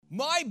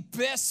My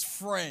best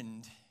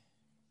friend,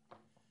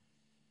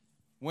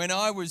 when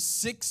I was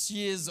 6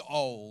 years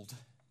old,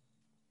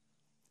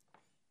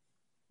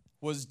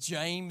 was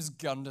James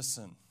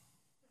Gunderson.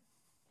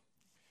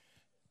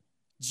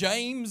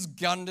 James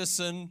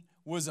Gunderson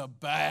was a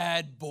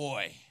bad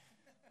boy.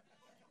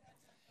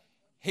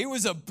 He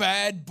was a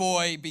bad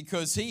boy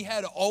because he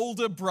had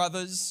older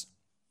brothers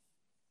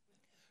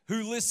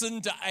who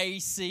listened to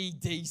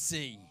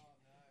AC/DC.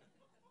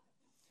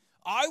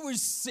 I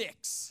was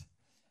 6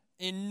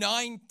 in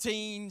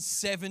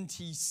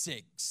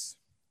 1976.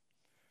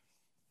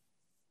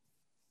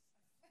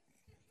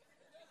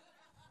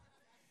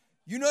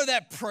 You know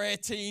that prayer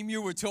team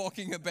you were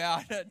talking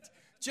about?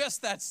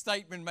 Just that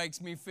statement makes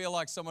me feel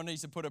like someone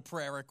needs to put a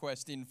prayer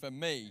request in for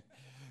me.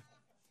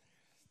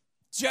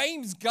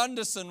 James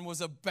Gunderson was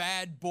a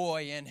bad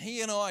boy, and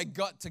he and I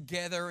got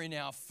together in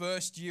our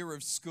first year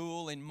of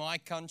school. In my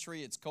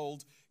country, it's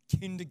called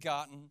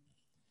kindergarten.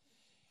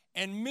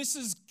 And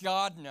Mrs.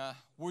 Gardner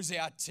was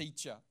our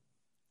teacher.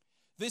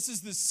 This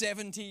is the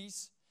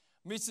 70s.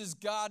 Mrs.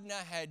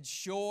 Gardner had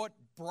short,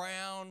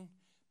 brown,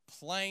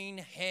 plain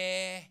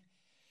hair.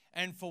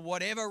 And for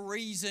whatever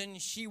reason,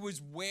 she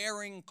was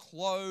wearing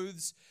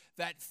clothes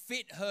that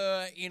fit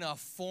her in a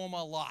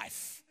former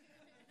life.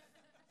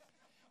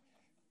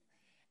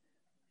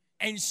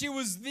 And she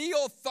was the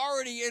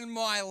authority in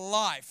my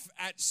life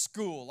at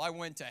school. I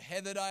went to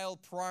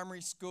Heatherdale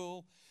Primary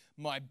School.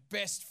 My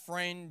best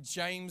friend,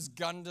 James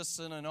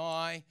Gunderson, and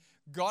I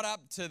got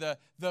up to the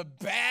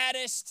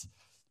baddest,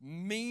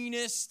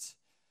 meanest,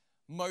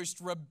 most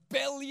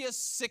rebellious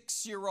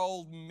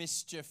 6-year-old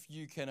mischief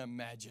you can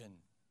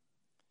imagine.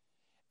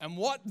 And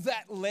what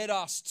that led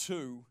us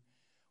to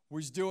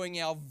was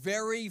doing our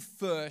very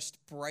first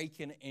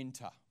break and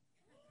enter.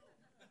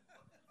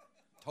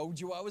 Told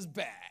you I was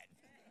bad.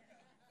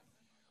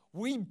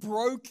 We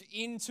broke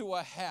into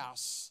a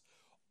house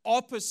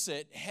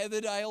opposite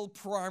Heatherdale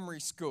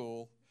Primary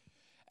School.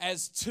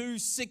 As 2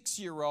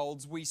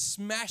 6-year-olds, we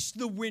smashed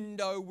the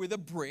window with a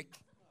brick.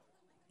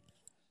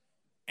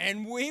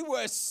 And we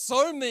were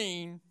so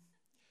mean,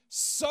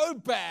 so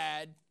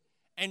bad,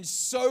 and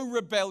so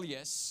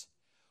rebellious,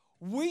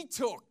 we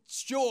took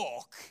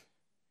chalk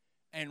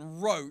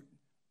and wrote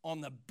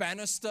on the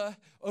banister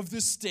of the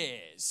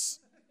stairs.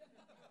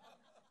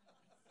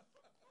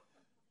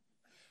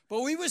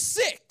 But we were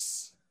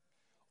 6.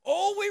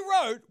 All we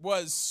wrote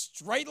was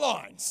straight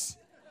lines.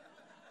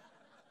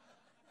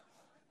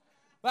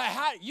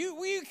 But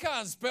you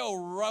can't spell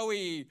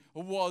Rowie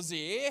was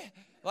here.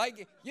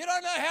 Like, you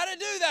don't know how to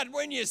do that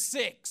when you're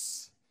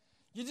 6.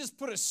 You just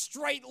put a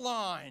straight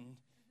line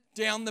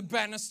down the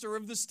banister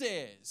of the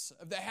stairs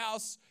of the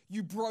house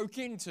you broke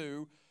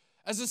into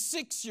as a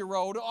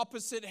 6-year-old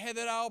opposite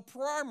Heatherdale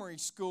Primary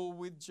School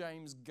with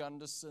James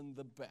Gunderson,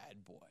 the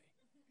bad boy.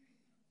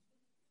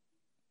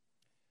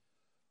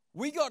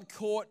 We got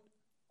caught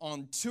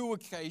on 2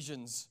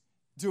 occasions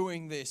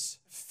doing this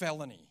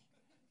felony.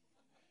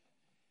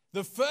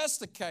 The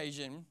first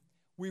occasion,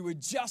 we were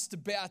just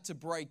about to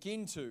break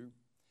into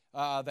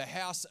the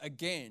house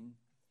again,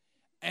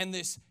 and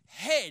this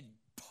head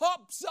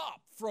pops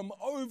up from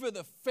over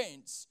the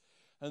fence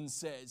and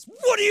says,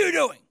 "What are you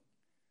doing?"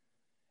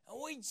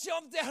 And we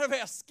jumped out of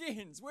our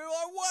skins. We were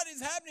like, "What is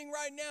happening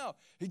right now?"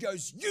 He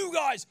goes, "You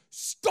guys,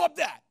 stop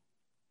that."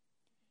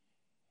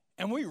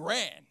 And we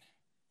ran.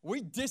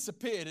 We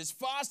disappeared as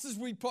fast as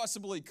we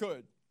possibly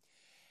could.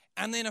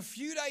 And then a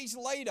few days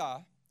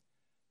later,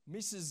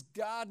 Mrs.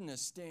 Gardner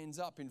stands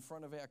up in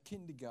front of our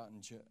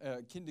kindergarten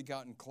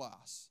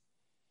class.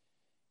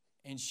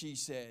 And she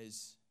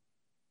says,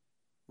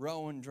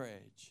 "Rohan,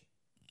 Dredge,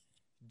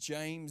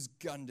 James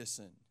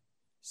Gunderson,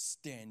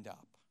 stand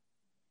up."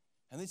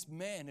 And this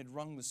man had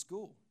rung the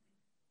school.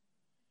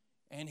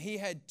 And he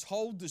had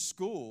told the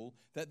school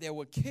that there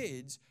were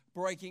kids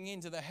breaking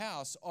into the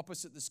house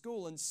opposite the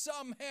school. And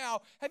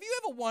somehow, have you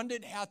ever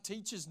wondered how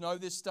teachers know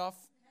this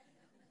stuff?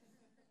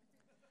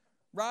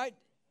 Right?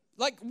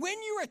 Like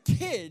when you're a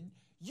kid,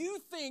 you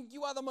think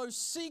you are the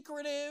most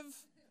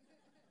secretive.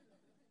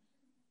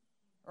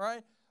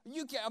 Right?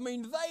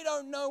 They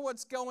don't know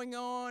what's going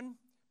on.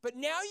 But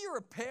now you're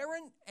a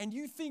parent and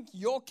you think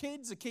your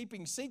kids are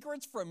keeping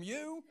secrets from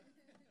you.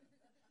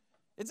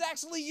 It's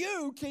actually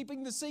you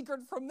keeping the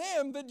secret from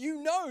them, but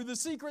you know the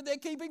secret they're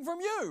keeping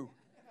from you.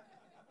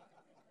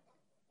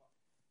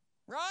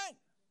 Right?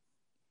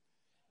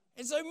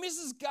 And so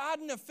Mrs.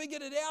 Gardner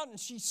figured it out, and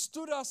she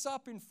stood us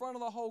up in front of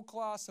the whole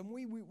class, and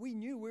we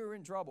knew we were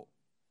in trouble.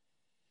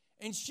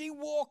 And she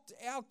walked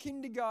our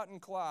kindergarten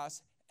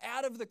class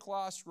out of the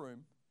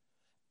classroom,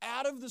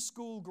 out of the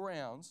school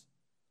grounds,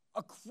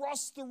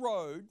 across the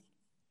road,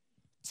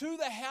 to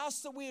the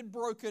house that we had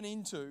broken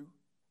into.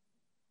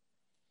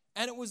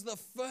 And it was the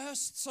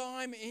first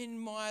time in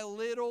my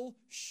little,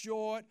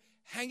 short,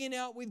 hanging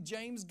out with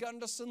James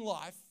Gunderson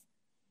life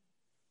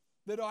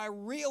that I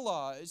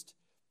realized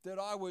that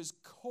I was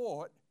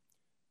caught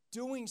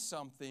doing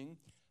something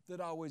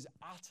that I was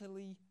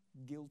utterly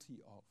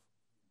guilty of.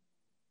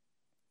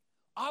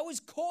 I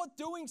was caught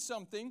doing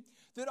something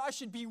that I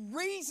should be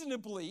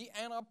reasonably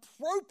and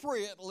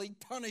appropriately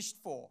punished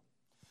for.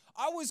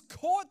 I was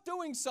caught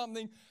doing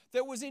something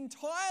that was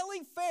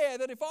entirely fair,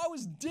 that if I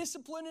was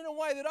disciplined in a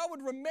way that I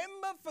would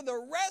remember for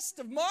the rest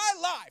of my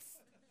life,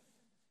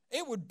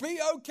 it would be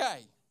okay.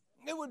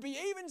 It would be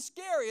even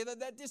scarier that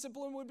that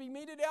discipline would be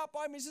meted out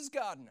by Mrs.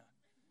 Gardner.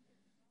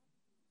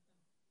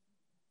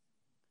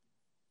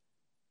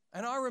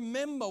 And I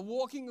remember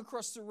walking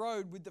across the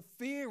road with the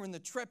fear and the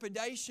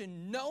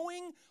trepidation,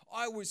 knowing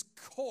I was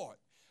caught,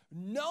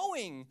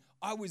 knowing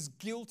I was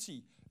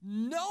guilty,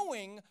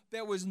 knowing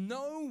there was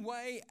no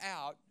way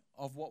out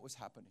of what was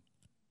happening.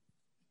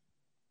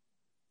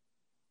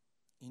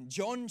 In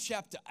John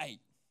chapter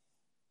 8,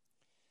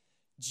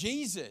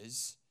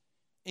 Jesus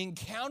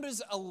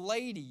encounters a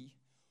lady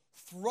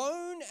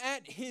thrown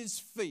at his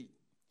feet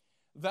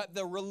that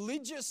the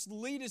religious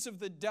leaders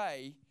of the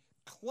day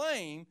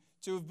claim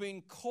to have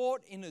been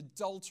caught in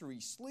adultery,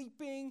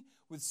 sleeping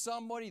with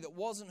somebody that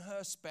wasn't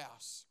her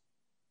spouse.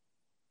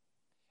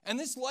 And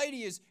this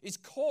lady is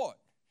caught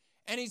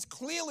and is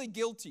clearly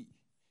guilty.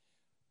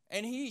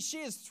 And she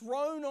is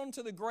thrown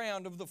onto the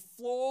ground of the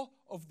floor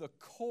of the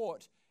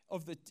court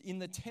in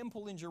the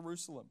temple in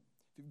Jerusalem.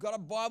 If you've got a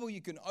Bible,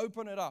 you can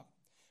open it up.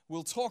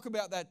 We'll talk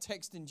about that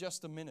text in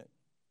just a minute.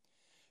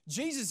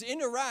 Jesus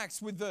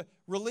interacts with the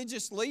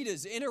religious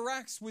leaders,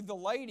 interacts with the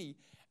lady,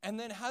 and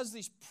then has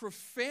this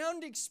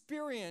profound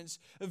experience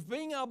of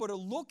being able to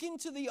look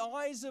into the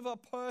eyes of a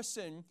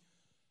person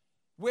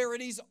where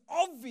it is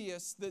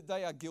obvious that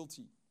they are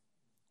guilty,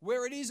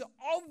 where it is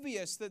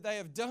obvious that they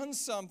have done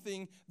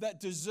something that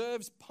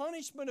deserves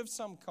punishment of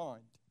some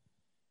kind.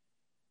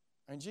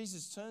 And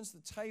Jesus turns the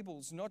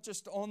tables not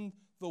just on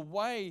the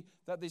way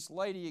that this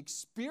lady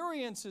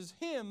experiences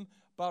him,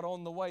 but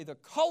on the way the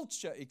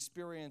culture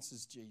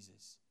experiences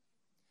Jesus.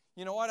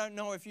 You know, I don't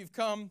know if you've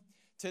come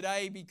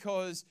today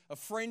because a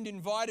friend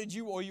invited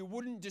you or you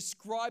wouldn't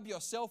describe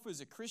yourself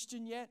as a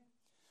Christian yet.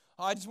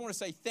 I just want to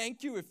say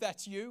thank you if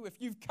that's you. If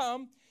you've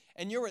come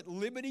and you're at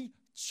Liberty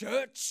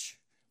Church,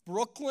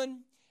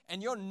 Brooklyn,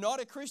 and you're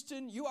not a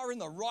Christian, you are in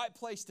the right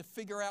place to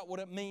figure out what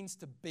it means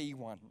to be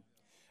one.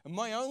 And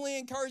my only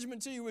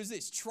encouragement to you is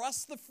this: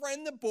 trust the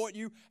friend that bought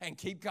you and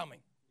keep coming.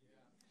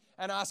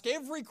 And ask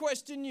every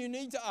question you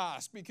need to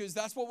ask, because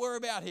that's what we're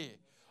about here.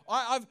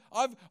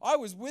 I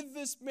was with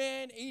this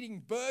man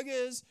eating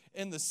burgers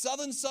in the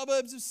southern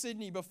suburbs of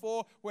Sydney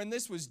before, when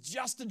this was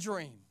just a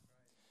dream.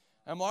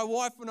 And my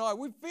wife and I,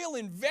 we feel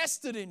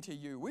invested into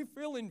you. We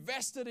feel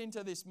invested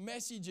into this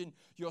message and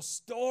your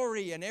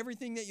story and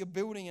everything that you're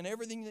building and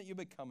everything that you're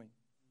becoming.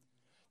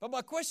 But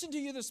my question to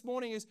you this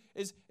morning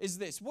is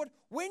this: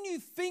 when you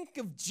think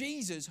of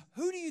Jesus,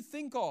 who do you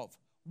think of?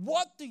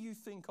 What do you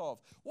think of?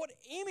 What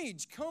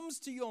image comes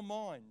to your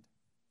mind?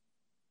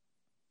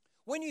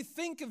 When you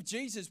think of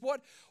Jesus,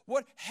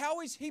 how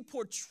is he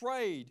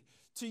portrayed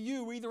to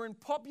you, either in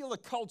popular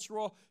culture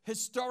or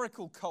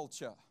historical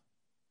culture?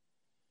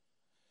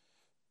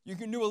 You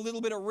can do a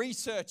little bit of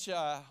research.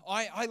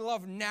 I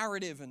love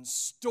narrative and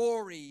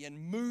story and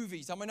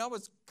movies. I mean, I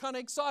was kind of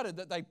excited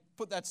that they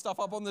put that stuff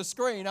up on the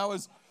screen.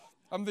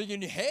 I'm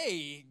thinking,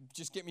 hey,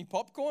 just get me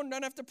popcorn,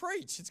 don't have to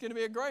preach. It's going to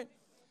be a great.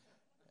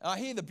 I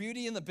hear the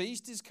Beauty and the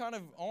Beast is kind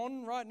of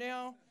on right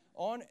now.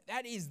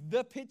 That is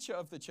the picture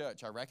of the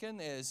church, I reckon.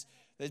 There's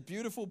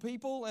beautiful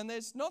people and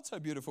there's not so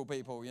beautiful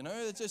people, you know.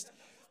 It's just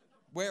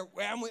where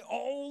we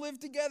all live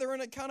together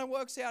and it kind of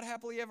works out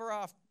happily ever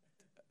after.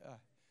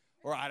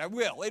 All right, it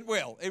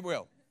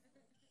will.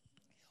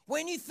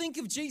 When you think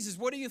of Jesus,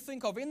 what do you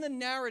think of? In the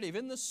narrative,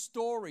 in the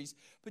stories,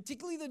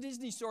 particularly the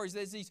Disney stories,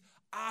 there's these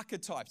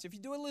archetypes. If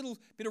you do a little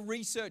bit of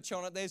research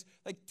on it, there's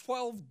like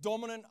 12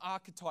 dominant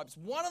archetypes.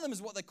 One of them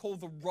is what they call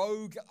the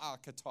rogue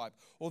archetype,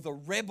 or the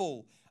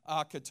rebel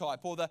archetype,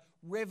 or the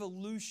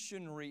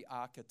revolutionary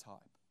archetype.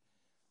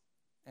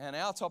 And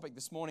our topic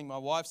this morning, my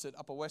wife's at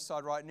Upper West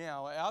Side right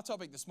now, our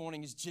topic this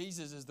morning is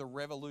Jesus as the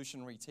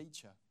revolutionary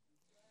teacher.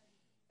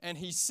 And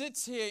he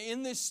sits here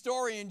in this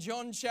story in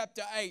John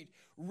chapter 8,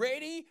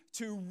 ready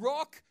to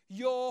rock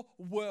your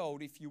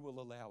world if you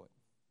will allow it.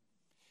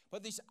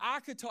 But this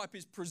archetype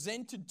is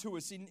presented to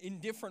us in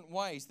different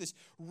ways. This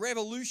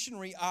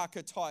revolutionary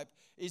archetype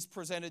is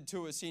presented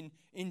to us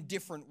in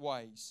different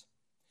ways.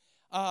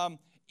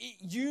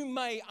 You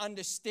may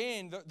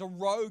understand the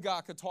rogue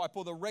archetype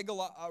or the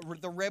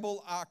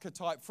rebel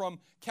archetype from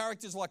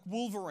characters like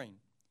Wolverine.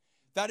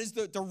 That is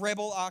the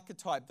rebel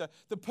archetype,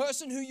 the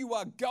person who you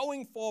are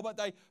going for, but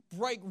they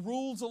break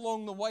rules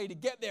along the way to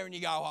get there, and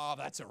you go, oh,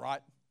 that's all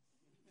right.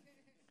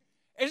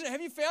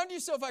 Have you found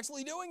yourself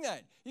actually doing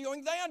that? You're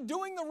going, they are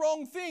doing the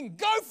wrong thing.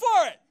 Go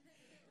for it.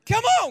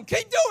 Come on,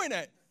 keep doing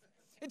it.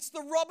 It's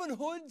the Robin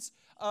Hoods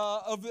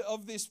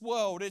of this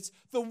world. It's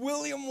the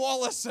William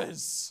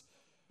Wallaces,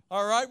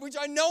 all right, which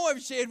I know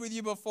I've shared with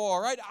you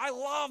before, right? I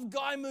love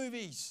guy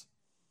movies.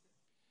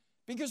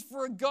 Because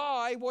for a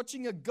guy,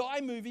 watching a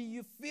guy movie,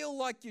 you feel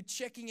like you're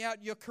checking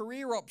out your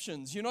career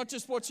options. You're not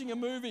just watching a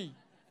movie.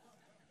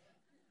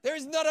 There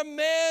is not a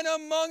man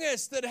among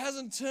us that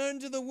hasn't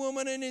turned to the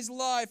woman in his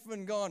life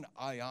and gone,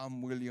 I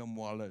am William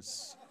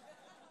Wallace.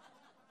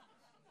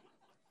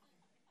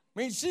 I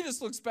mean, she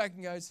just looks back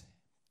and goes,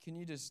 can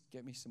you just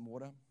get me some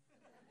water?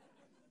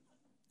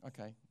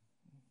 Okay.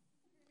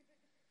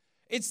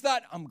 It's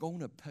that I'm going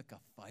to pick a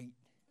fight.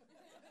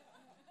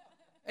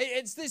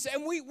 It's this,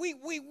 and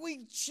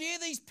we cheer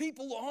these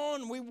people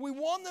on. We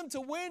want them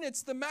to win.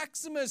 It's the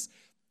Maximus,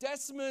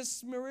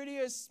 Decimus,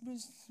 Meridius,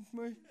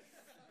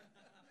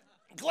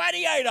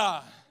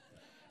 Gladiator.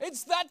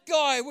 It's that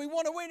guy. We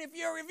want to win. If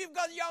you've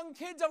got young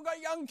kids, I've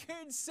got young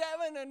kids,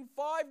 7 and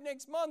 5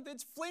 next month.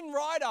 It's Flynn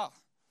Rider,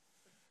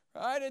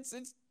 right? It's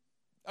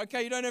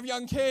okay. You don't have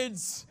young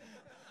kids.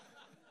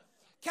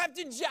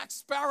 Captain Jack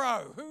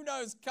Sparrow. Who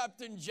knows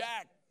Captain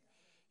Jack?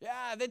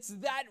 Yeah, that's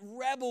that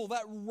rebel,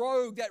 that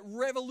rogue, that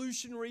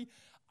revolutionary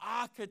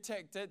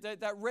architect,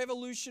 that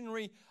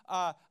revolutionary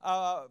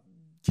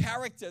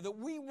character that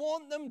we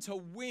want them to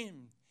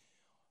win.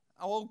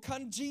 Well,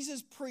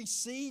 Jesus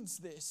precedes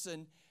this,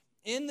 and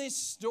in this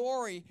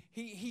story,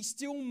 he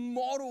still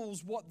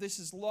models what this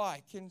is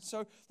like. And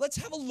so let's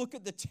have a look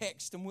at the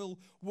text, and we'll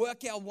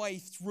work our way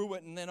through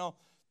it, and then I'll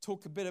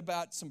talk a bit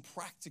about some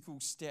practical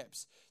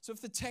steps. So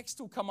if the text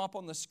will come up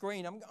on the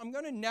screen, I'm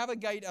going to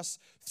navigate us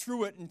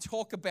through it and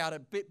talk about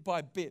it bit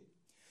by bit.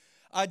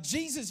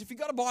 Jesus, if you've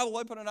got a Bible,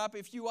 open it up.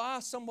 If you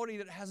are somebody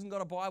that hasn't got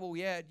a Bible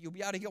yet, you'll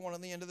be able to get one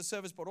at the end of the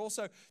service, but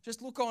also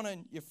just look on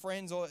and your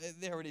friends, or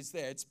there it is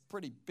there. It's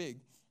pretty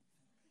big.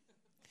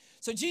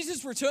 So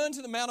Jesus returned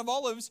to the Mount of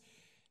Olives,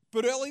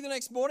 but early the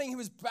next morning, he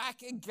was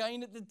back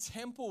again at the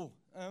temple.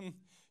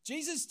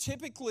 Jesus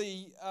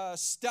typically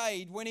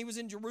stayed, when he was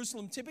in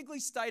Jerusalem, typically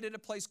stayed at a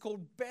place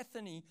called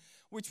Bethany,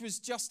 which was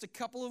just a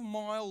couple of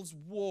miles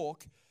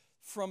walk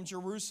from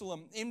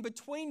Jerusalem. In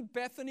between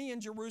Bethany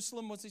and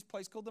Jerusalem was this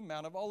place called the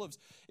Mount of Olives.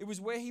 It was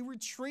where he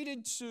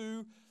retreated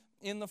to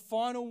in the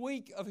final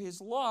week of his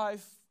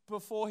life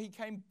before he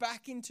came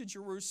back into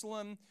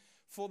Jerusalem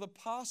for the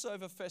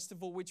Passover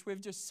festival, which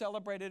we've just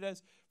celebrated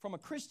as, from a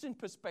Christian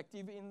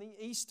perspective, in the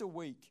Easter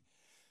week.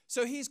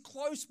 So he's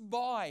close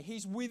by.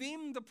 He's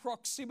within the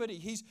proximity.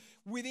 He's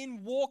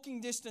within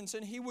walking distance.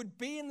 And he would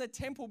be in the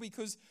temple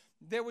because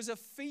there was a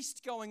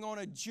feast going on,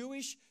 a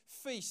Jewish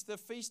feast, the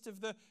Feast of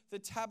the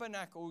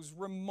Tabernacles,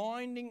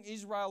 reminding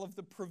Israel of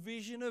the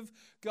provision of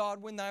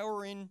God when they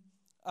were in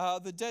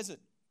the desert.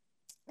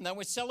 And they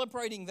were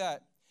celebrating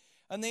that.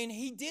 And then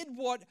he did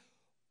what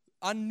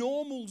a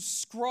normal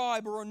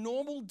scribe or a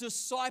normal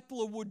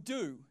discipler would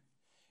do.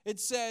 It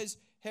says,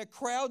 a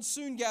crowd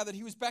soon gathered.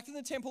 He was back in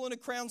the temple and a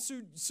crowd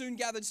soon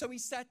gathered, so he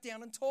sat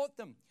down and taught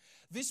them.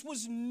 This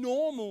was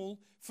normal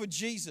for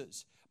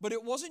Jesus. But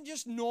it wasn't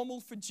just normal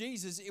for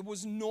Jesus, it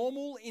was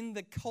normal in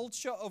the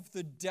culture of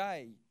the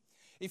day.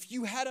 If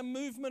you had a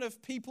movement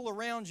of people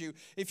around you,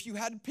 if you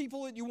had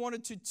people that you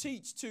wanted to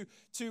teach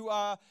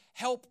to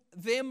help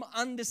them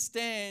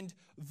understand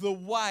the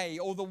way,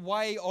 or the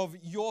way of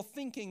your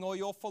thinking or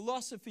your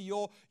philosophy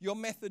or your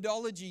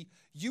methodology,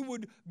 you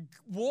would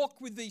walk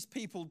with these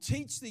people,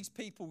 teach these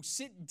people,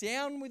 sit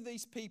down with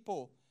these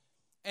people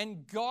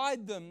and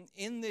guide them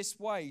in this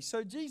way.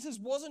 So Jesus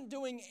wasn't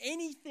doing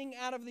anything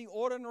out of the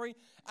ordinary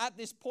at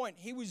this point.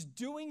 He was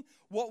doing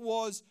what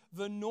was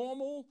the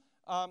normal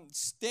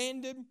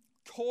standard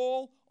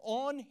call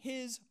on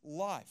his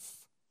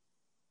life.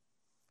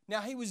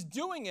 Now, he was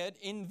doing it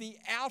in the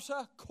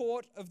outer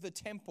court of the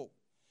temple.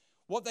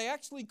 What they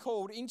actually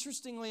called,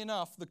 interestingly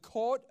enough, the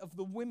court of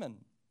the women,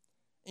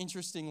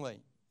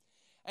 interestingly.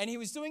 And he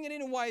was doing it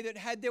in a way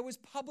that there was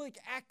public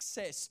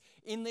access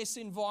in this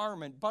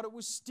environment, but it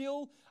was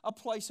still a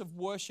place of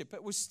worship.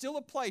 It was still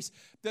a place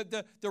that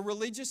the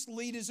religious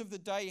leaders of the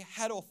day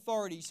had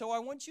authority. So I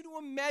want you to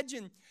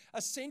imagine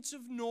a sense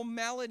of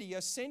normality,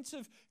 a sense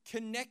of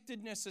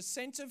connectedness, a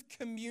sense of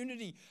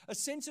community, a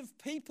sense of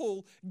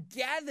people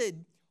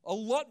gathered, a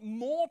lot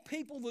more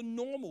people than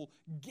normal,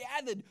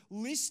 gathered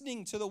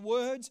listening to the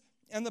words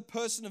and the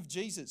person of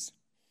Jesus.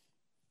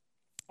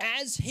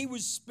 As he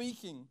was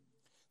speaking,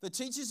 the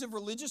teachers of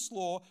religious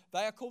law,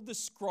 they are called the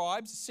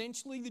scribes,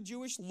 essentially the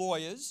Jewish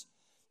lawyers,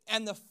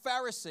 and the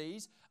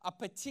Pharisees, a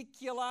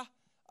particular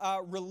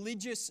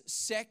religious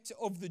sect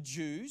of the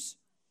Jews,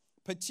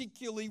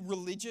 particularly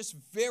religious,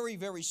 very,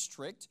 very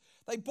strict.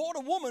 They brought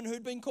a woman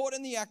who'd been caught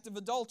in the act of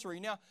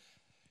adultery. Now,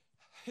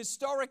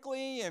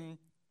 historically, and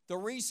the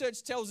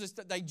research tells us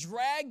that they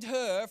dragged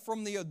her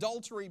from the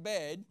adultery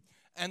bed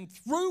and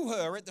threw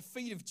her at the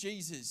feet of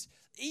Jesus,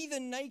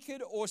 either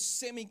naked or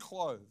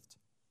semi-clothed.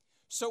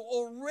 So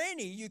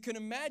already you can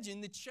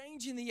imagine the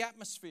change in the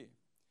atmosphere.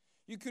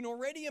 You can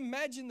already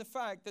imagine the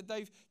fact that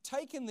they've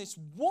taken this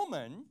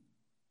woman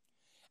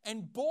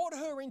and brought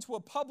her into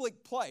a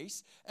public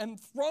place and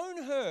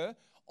thrown her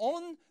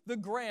on the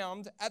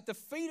ground at the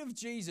feet of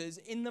Jesus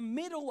in the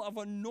middle of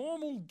a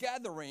normal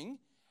gathering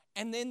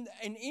and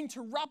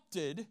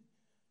interrupted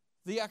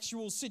the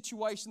actual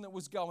situation that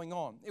was going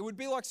on. It would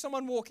be like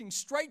someone walking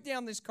straight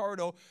down this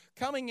corridor,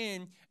 coming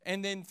in,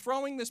 and then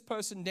throwing this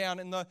person down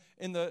in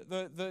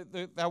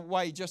the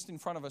way just in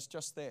front of us,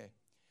 just there.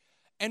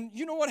 And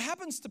you know what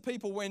happens to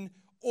people when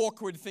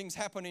awkward things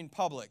happen in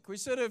public? We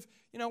sort of,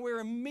 we're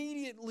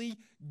immediately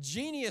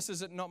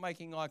geniuses at not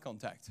making eye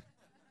contact.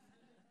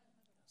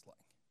 It's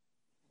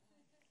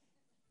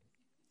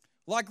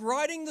like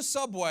riding the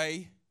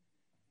subway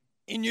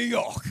in New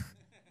York.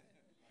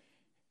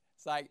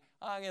 It's like,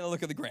 I'm going to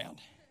look at the ground.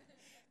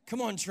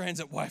 Come on,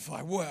 transit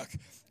Wi-Fi, work.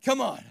 Come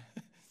on.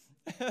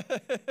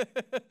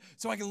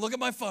 So I can look at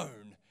my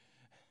phone.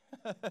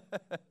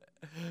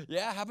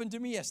 Yeah, happened to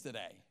me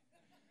yesterday.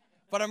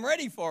 But I'm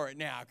ready for it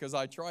now because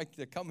I try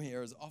to come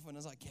here as often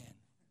as I can.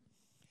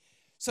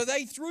 So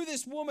they threw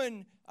this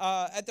woman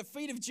at the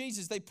feet of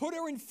Jesus. They put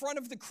her in front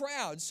of the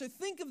crowd. So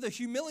think of the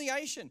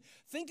humiliation.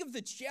 Think of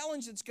the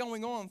challenge that's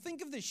going on.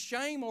 Think of the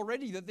shame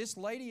already that this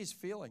lady is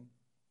feeling.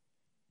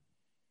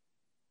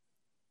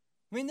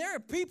 I mean, there are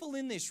people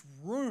in this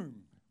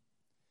room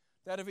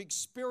that have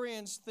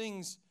experienced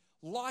things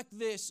like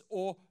this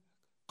or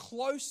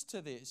close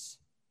to this.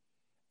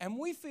 And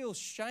we feel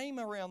shame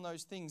around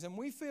those things. And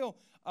we feel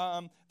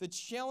the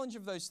challenge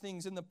of those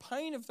things and the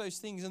pain of those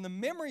things and the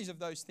memories of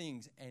those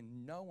things.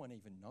 And no one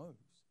even knows.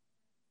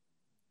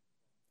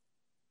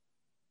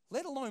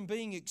 Let alone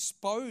being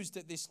exposed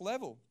at this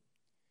level.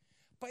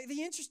 But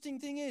the interesting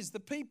thing is, the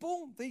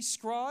people, these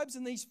scribes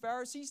and these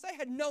Pharisees, they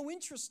had no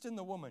interest in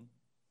the woman.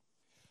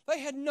 They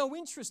had no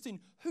interest in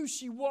who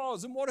she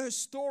was and what her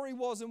story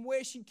was and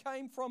where she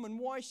came from and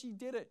why she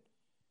did it.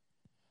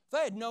 They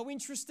had no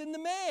interest in the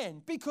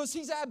man because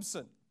he's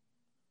absent.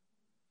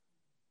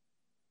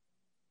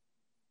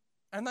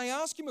 And they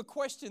ask him a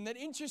question that,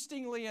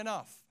 interestingly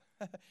enough,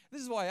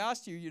 this is why I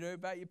asked you,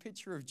 about your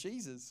picture of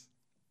Jesus.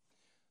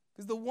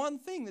 Because the one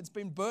thing that's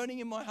been burning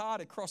in my heart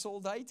across all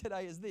day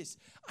today is this.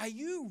 Are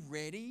you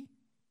ready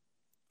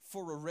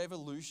for a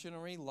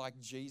revolutionary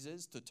like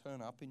Jesus to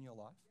turn up in your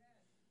life?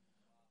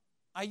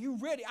 Are you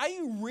ready? Are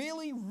you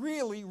really,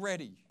 really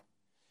ready?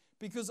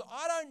 Because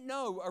I don't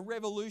know a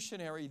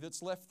revolutionary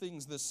that's left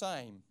things the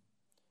same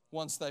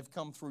once they've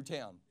come through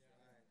town.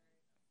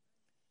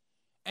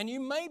 And you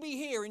may be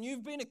here and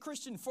you've been a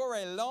Christian for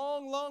a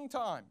long, long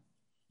time.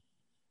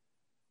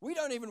 We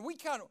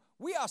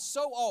are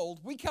so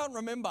old, we can't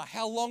remember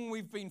how long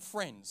we've been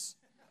friends.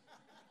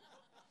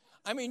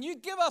 I mean, you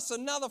give us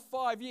another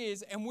 5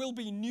 years and we'll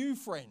be new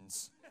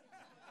friends.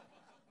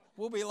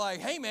 We'll be like,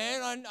 hey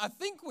man, I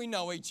think we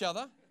know each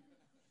other.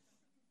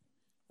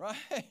 Right?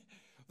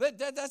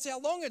 That's how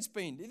long it's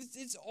been.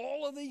 It's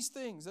all of these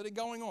things that are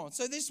going on.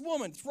 So this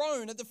woman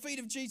thrown at the feet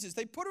of Jesus,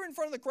 they put her in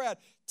front of the crowd.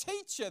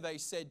 Teacher, they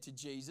said to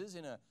Jesus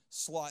in a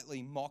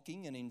slightly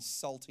mocking and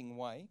insulting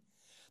way.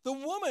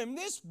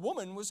 This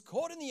woman was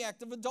caught in the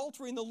act of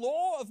adultery, and the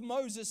law of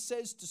Moses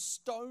says to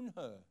stone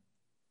her.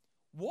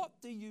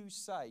 What do you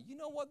say? You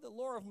know what the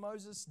law of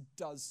Moses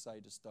does say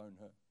to stone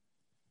her?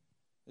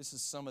 This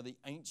is some of the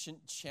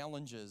ancient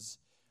challenges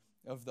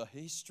of the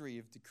history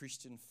of the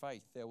Christian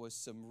faith. There was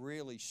some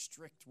really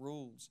strict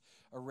rules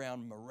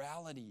around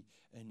morality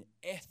and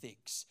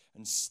ethics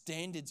and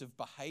standards of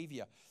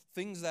behavior.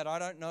 Things that I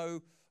don't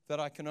know, that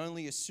I can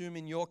only assume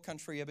in your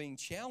country are being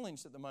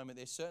challenged at the moment.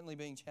 They're certainly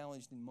being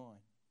challenged in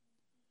mine.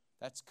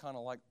 That's kind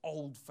of like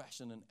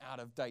old-fashioned and out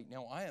of date.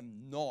 Now, I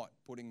am not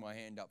putting my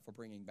hand up for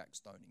bringing back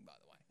stoning, by the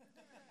way.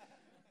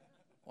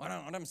 What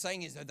I'm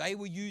saying is that they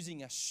were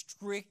using a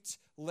strict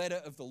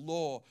letter of the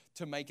law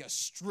to make a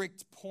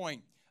strict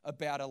point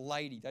about a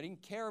lady. They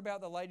didn't care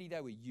about the lady,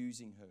 they were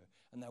using her.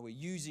 And they were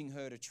using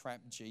her to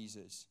trap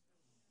Jesus.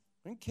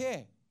 They didn't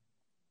care.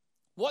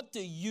 What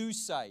do you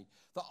say?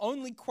 The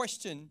only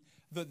question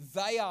that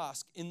they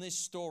ask in this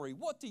story,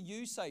 what do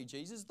you say,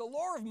 Jesus? The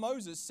law of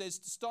Moses says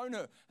to stone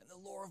her. And the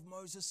law of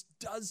Moses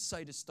does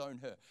say to stone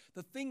her.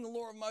 The thing the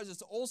law of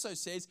Moses also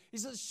says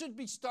is that it should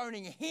be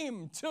stoning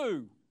him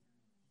too.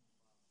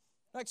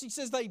 It actually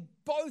says they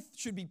both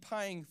should be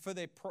paying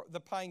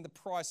the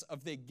price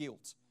of their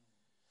guilt.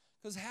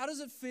 Because how does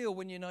it feel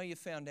when you know you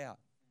found out?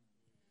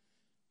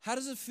 How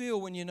does it feel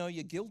when you know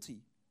you're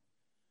guilty?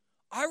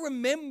 I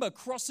remember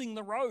crossing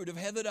the road of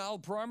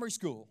Heatherdale Primary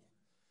School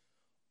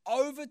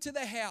over to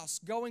the house,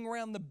 going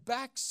around the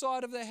back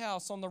side of the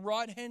house on the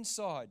right-hand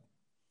side.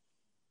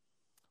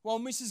 While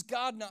Mrs.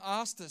 Gardner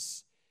asked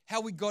us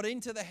how we got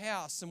into the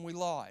house, and we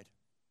lied.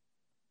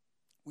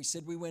 We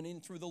said we went in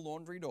through the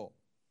laundry door.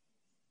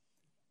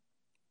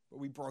 But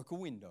we broke a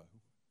window.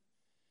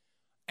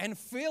 And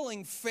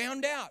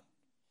found out,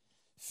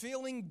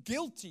 feeling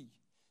guilty,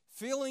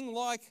 feeling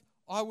like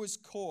I was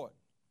caught.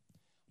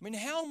 I mean,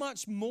 how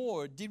much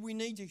more did we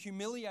need to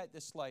humiliate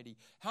this lady?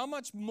 How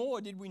much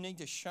more did we need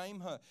to shame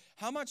her?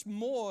 How much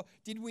more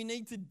did we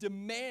need to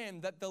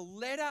demand that the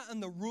letter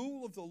and the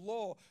rule of the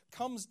law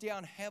comes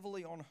down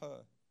heavily on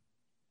her?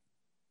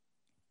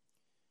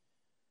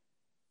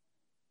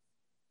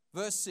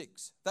 Verse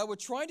 6, they were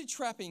trying to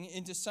trap him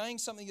into saying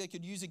something they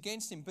could use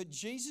against him, but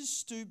Jesus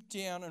stooped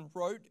down and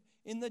wrote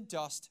in the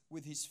dust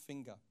with his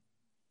finger.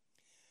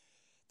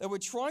 They were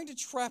trying to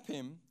trap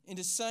him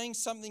into saying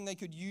something they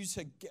could use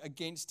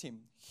against him.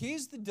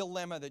 Here's the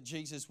dilemma that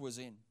Jesus was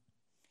in.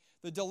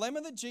 The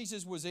dilemma that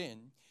Jesus was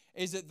in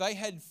is that they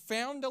had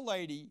found a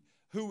lady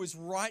who was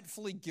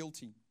rightfully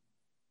guilty.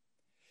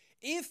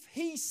 If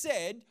he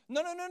said,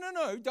 no,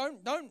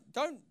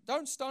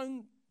 don't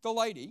stone the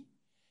lady,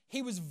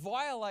 he was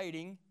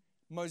violating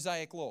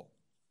Mosaic law.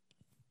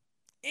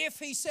 If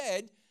he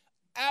said,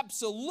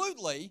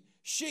 absolutely,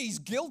 she's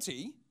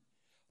guilty,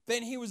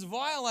 then he was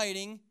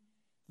violating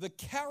the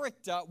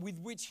character with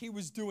which he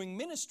was doing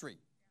ministry.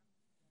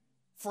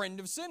 Friend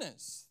of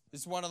sinners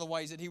is one of the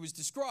ways that he was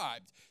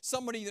described.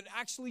 Somebody that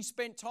actually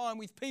spent time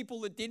with people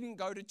that didn't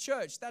go to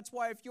church. That's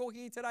why if you're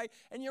here today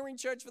and you're in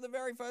church for the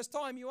very first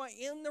time, you are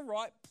in the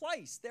right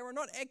place. There are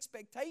not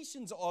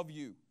expectations of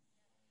you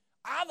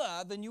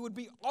other than you would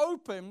be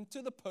open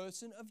to the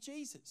person of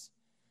Jesus.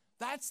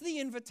 That's the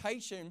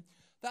invitation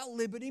that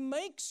Liberty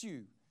makes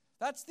you.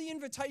 That's the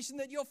invitation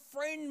that your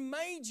friend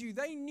made you.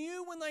 They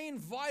knew when they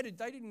invited.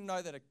 They didn't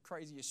know that a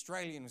crazy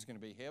Australian was going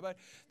to be here, but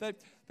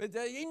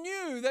they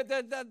knew that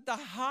the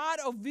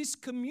heart of this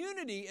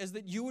community is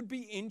that you would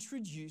be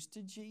introduced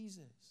to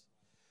Jesus.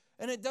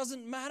 And it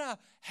doesn't matter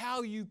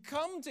how you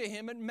come to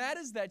him. It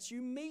matters that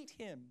you meet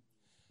him.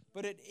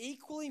 But it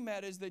equally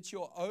matters that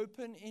you're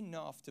open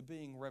enough to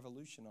being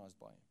revolutionized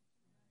by him.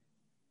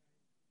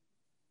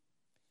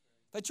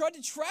 They tried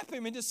to trap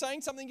him into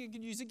saying something you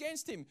could use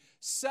against him.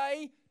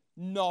 Say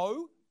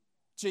no,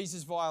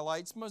 Jesus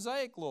violates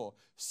Mosaic law.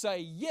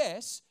 Say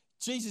yes,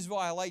 Jesus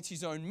violates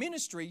his own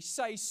ministry.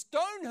 Say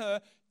stone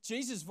her,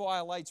 Jesus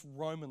violates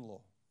Roman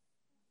law.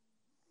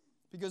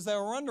 Because they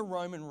were under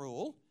Roman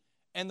rule,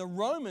 and the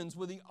Romans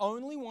were the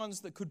only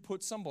ones that could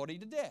put somebody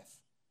to death,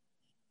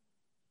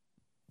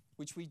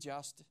 which we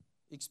just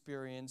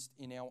experienced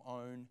in our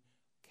own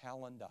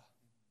calendar.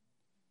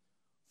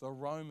 The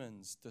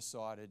Romans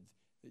decided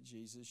that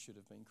Jesus should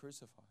have been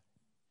crucified.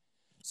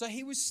 So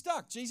he was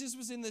stuck. Jesus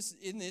was in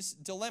this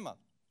dilemma.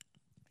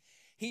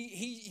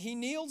 He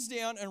kneels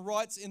down and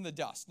writes in the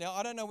dust. Now,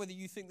 I don't know whether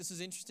you think this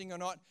is interesting or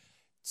not.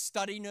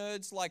 Study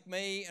nerds like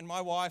me and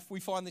my wife, we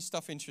find this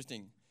stuff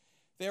interesting.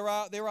 There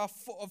are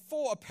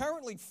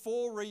apparently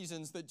four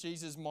reasons that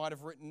Jesus might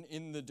have written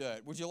in the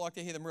dirt. Would you like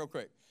to hear them real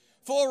quick?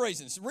 4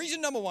 reasons.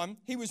 Reason number 1,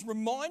 he was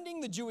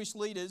reminding the Jewish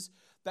leaders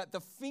that the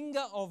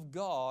finger of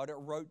God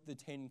wrote the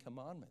 10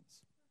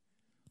 Commandments.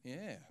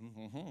 Yeah.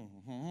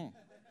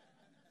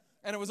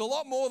 And it was a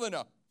lot more than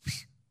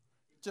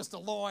just a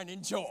line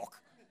in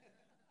chalk,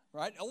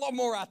 right? A lot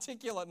more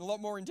articulate and a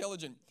lot more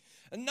intelligent.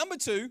 And number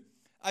 2,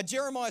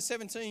 Jeremiah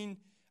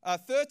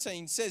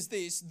 17:13 says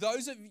this: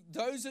 those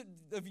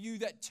of you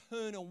that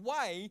turn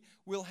away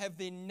will have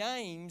their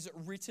names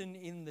written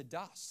in the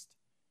dust.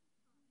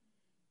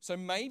 So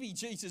maybe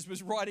Jesus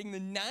was writing the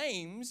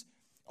names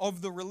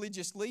of the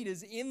religious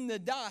leaders in the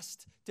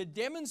dust to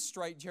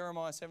demonstrate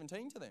Jeremiah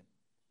 17 to them.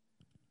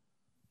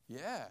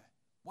 Yeah.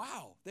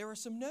 Wow, there are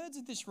some nerds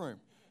in this room.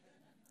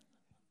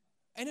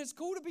 And it's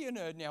cool to be a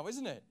nerd now,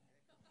 isn't it?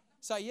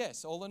 Say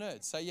yes, all the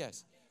nerds, say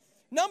yes.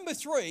 Number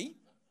 3,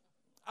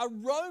 a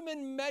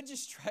Roman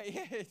magistrate.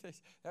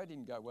 That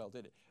didn't go well,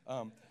 did it?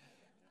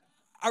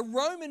 A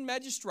Roman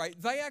magistrate,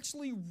 they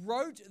actually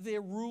wrote their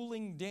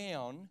ruling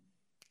down,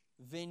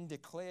 then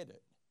declared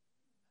it.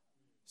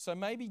 So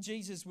maybe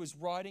Jesus was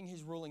writing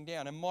his ruling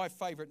down. And my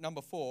favorite,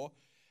 number 4,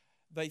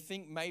 they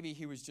think maybe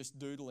he was just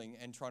doodling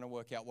and trying to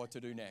work out what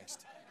to do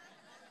next.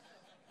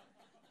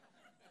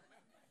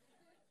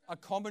 A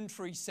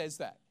commentary says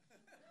that.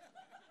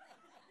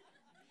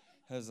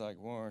 It's like,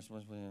 have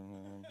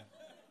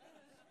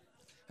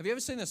you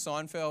ever seen the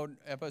Seinfeld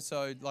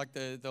episode, like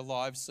the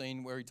live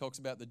scene where he talks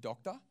about the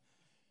doctor?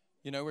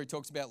 You know, where he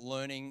talks about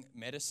learning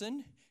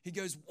medicine? He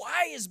goes,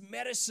 why is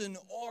medicine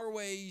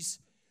always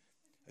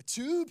a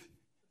tube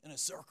and a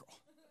circle?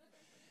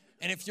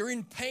 And if you're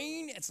in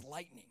pain, it's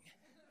lightning.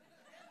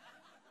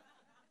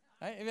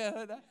 Have you ever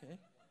heard that? Yeah.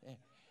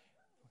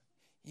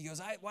 He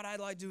goes, what I'd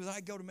like to do is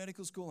I'd go to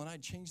medical school and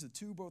I'd change the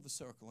tube or the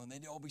circle. And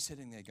they'd all be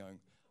sitting there going,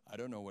 I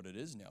don't know what it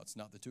is now. It's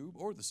not the tube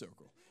or the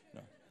circle.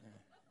 No. Yeah.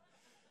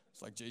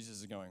 It's like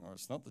Jesus is going,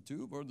 it's not the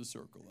tube or the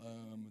circle.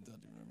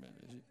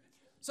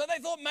 So they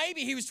thought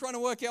maybe he was trying to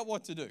work out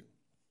what to do.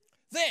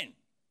 Then,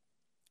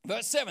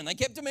 verse 7, they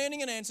kept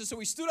demanding an answer. So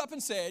he stood up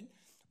and said,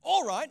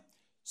 all right,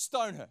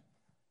 stone her.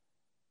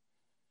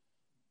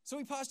 So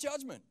he passed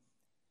judgment.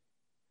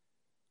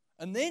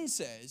 And then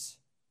says,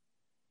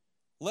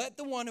 let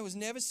the one who has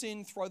never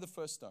sinned throw the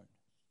first stone.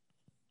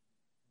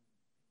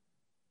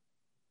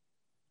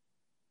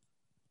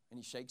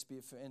 Any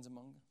Shakespeare fans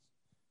among us?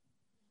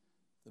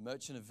 The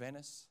Merchant of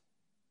Venice?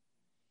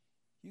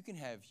 You can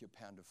have your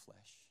pound of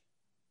flesh,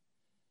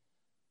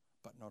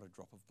 but not a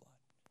drop of blood.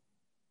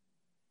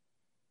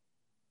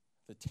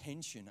 The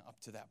tension up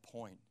to that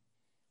point.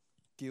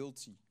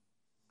 Guilty.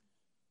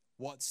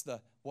 What's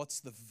the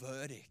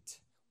verdict?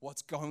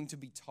 What's going to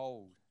be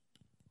told?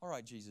 All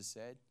right, Jesus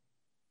said,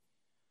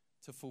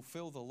 to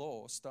fulfill the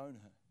law, stone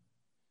her.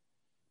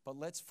 But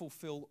let's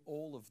fulfill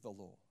all of the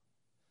law.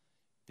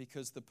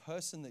 Because the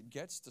person that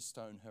gets to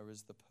stone her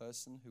is the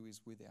person who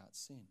is without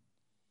sin.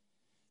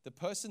 The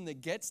person that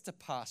gets to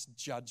pass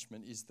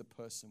judgment is the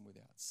person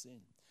without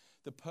sin.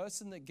 The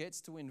person that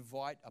gets to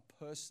invite a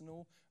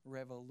personal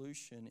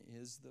revolution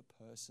is the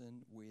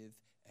person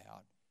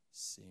without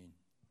sin.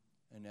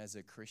 And as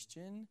a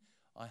Christian,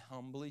 I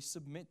humbly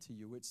submit to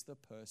you, it's the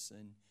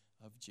person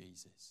of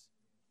Jesus.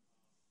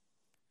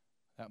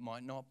 That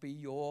might not be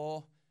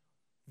your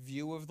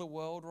view of the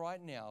world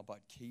right now,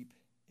 but keep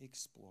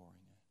exploring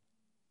it.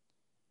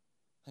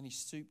 And he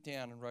stooped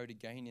down and wrote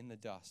again in the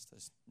dust.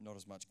 There's not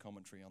as much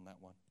commentary on that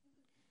one.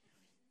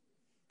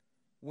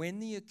 When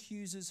the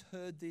accusers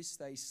heard this,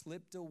 they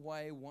slipped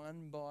away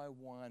one by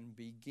one,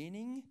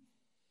 beginning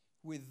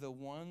with the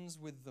ones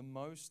with the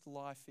most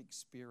life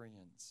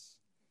experience.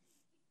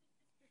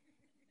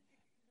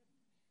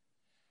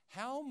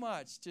 How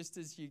much, just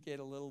as you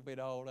get a little bit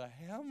older,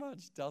 how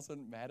much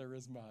doesn't matter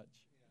as much?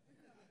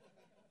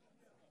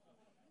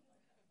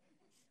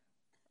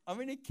 I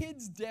mean, a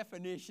kid's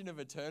definition of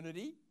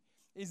eternity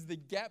is the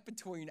gap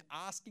between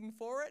asking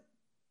for it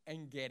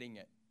and getting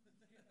it.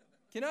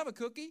 Can I have a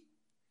cookie?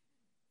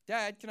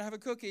 Dad, can I have a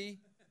cookie?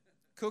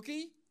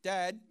 Cookie?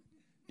 Dad?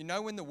 You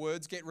know when the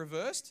words get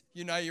reversed,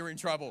 you know you're in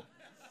trouble.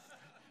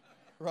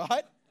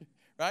 Right?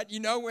 Right? You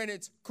know when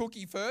it's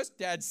cookie first,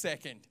 dad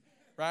second.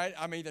 Right?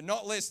 I'm either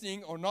not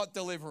listening or not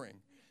delivering.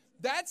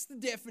 That's the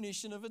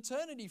definition of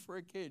eternity for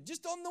a kid.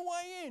 Just on the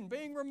way in,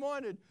 being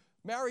reminded,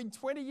 married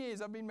 20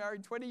 years, I've been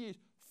married 20 years,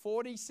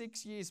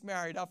 46 years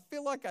married. I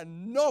feel like a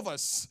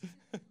novice.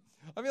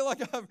 I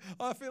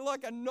feel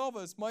like a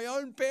novice. My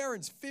own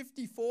parents,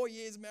 54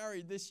 years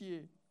married this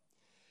year.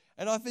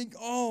 And I think,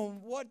 oh,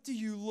 what do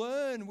you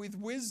learn with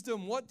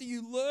wisdom? What do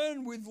you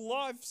learn with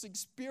life's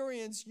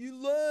experience? You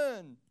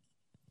learn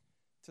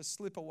to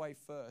slip away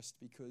first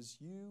because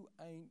you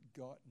ain't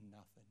got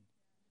nothing.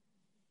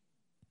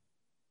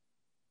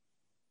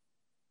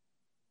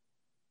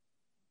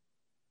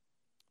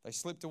 They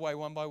slipped away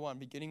one by one,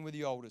 beginning with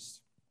the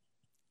oldest,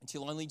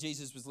 until only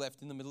Jesus was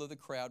left in the middle of the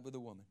crowd with a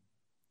woman.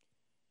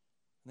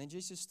 And then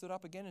Jesus stood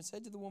up again and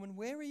said to the woman,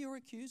 "Where are your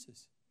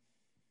accusers?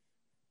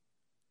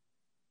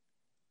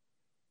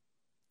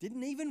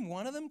 Didn't even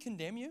one of them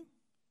condemn you?"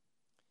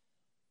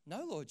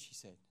 "No, Lord," she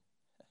said.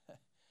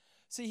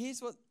 See,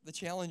 here's what the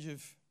challenge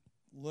of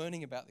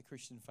learning about the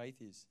Christian faith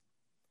is.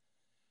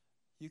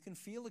 You can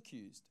feel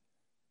accused.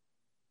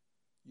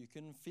 You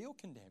can feel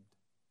condemned.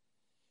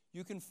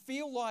 You can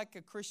feel like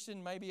a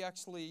Christian, maybe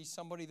actually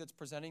somebody that's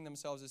presenting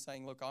themselves as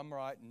saying, "Look, I'm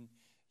right and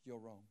you're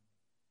wrong."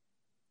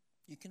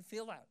 You can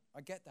feel that.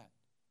 I get that.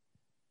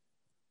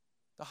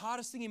 The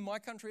hardest thing in my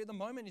country at the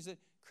moment is that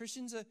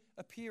Christians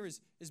appear as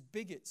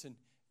bigots and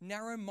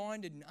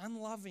narrow-minded and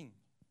unloving.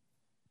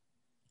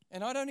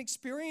 And I don't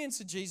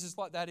experience a Jesus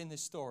like that in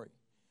this story.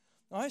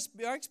 I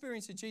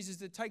experience a Jesus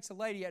that takes a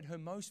lady at her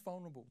most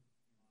vulnerable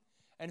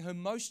and her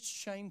most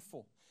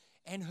shameful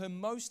and her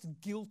most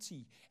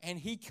guilty, and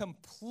he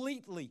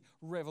completely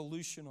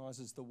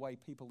revolutionizes the way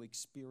people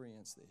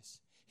experience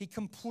this. He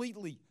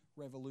completely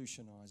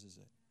revolutionizes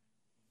it.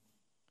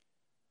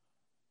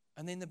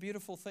 And then the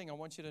beautiful thing I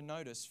want you to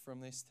notice from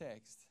this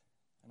text,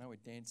 I know we're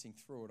dancing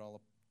through it,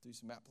 I'll do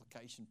some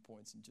application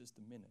points in just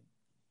a minute.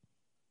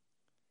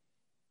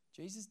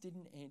 Jesus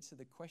didn't answer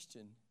the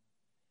question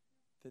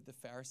that the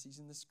Pharisees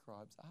and the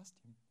scribes asked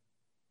him.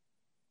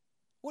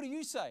 "What do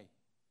you say?"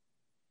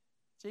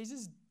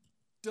 Jesus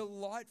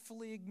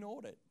delightfully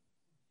ignored it.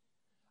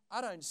 "I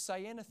don't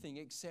say anything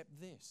except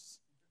this.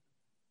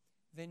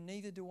 Then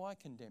neither do I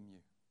condemn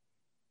you.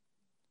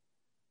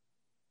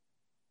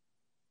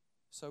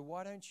 So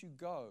why don't you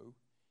go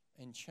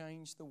and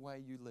change the way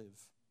you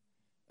live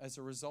as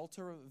a result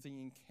of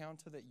the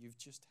encounter that you've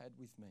just had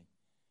with me?"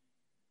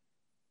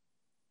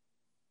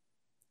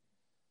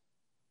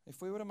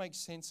 If we were to make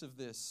sense of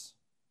this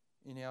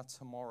in our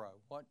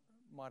tomorrow, what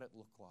might it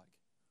look like?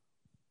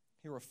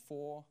 Here are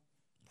 4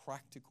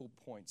 practical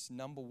points.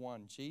 Number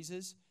 1,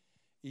 Jesus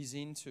is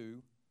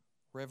into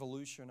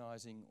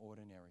revolutionizing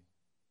ordinary.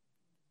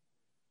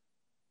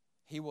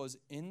 He was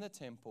in the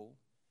temple,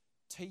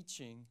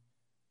 teaching,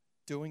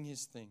 doing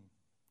his thing.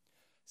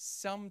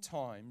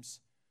 Sometimes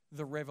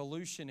the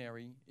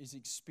revolutionary is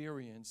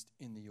experienced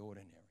in the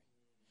ordinary.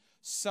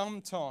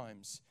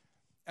 Sometimes,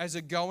 as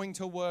a going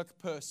to work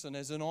person,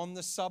 as an on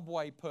the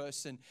subway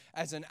person,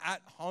 as an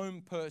at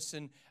home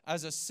person,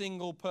 as a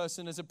single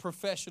person, as a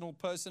professional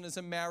person, as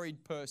a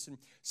married person,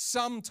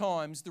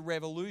 sometimes the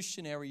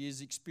revolutionary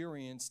is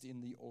experienced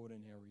in the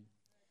ordinary.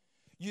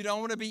 You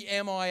don't want to be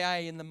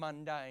MIA in the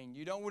mundane.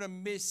 You don't want to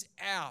miss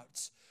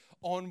out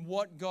on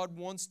what God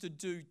wants to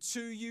do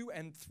to you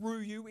and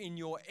through you in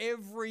your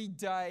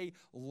everyday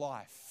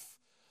life,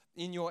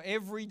 in your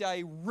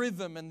everyday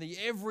rhythm and the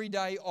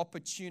everyday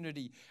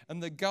opportunity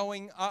and the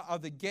getting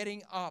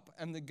up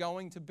and the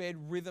going to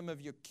bed rhythm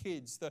of your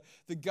kids,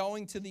 the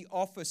going to the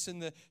office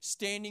and the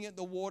standing at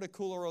the water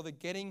cooler or the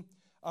getting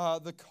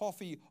the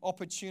coffee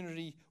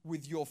opportunity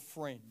with your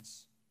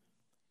friends.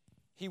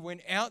 He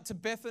went out to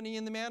Bethany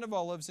in the Mount of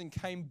Olives and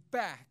came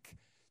back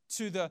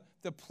to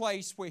the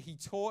place where he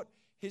taught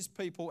his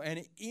people,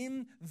 and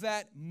in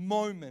that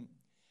moment,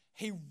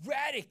 he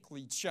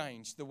radically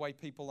changed the way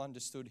people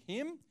understood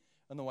him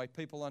and the way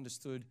people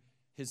understood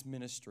his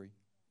ministry.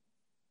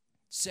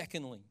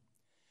 Secondly,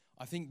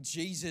 I think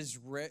Jesus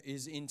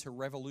is into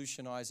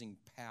revolutionizing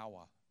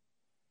power.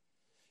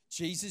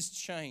 Jesus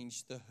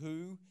changed the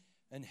who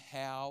and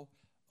how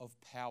of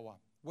power.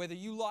 Whether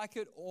you like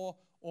it or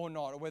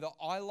not, or whether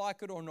I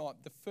like it or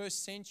not, the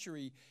first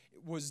century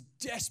was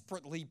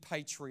desperately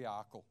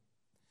patriarchal.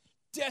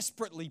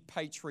 Desperately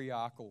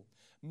patriarchal.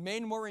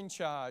 Men were in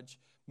charge.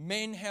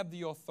 Men had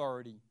the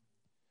authority.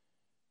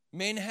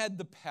 Men had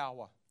the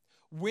power.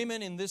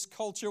 Women in this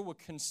culture were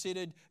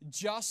considered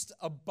just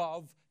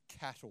above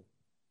cattle.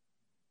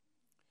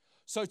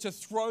 So to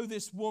throw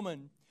this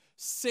woman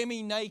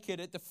semi-naked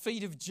at the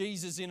feet of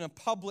Jesus in a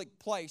public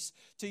place,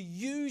 to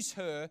use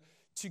her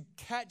to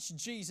catch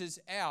Jesus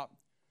out,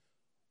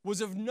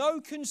 was of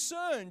no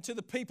concern to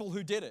the people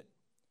who did it.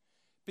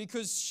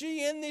 Because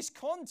she, in this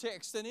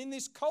context and in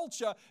this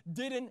culture,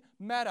 didn't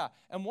matter.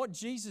 And what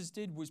Jesus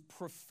did was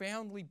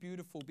profoundly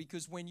beautiful,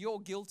 because when you're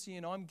guilty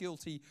and I'm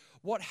guilty,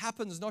 what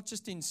happens not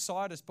just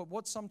inside us, but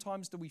what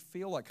sometimes do we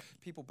feel like?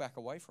 People back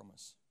away from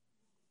us.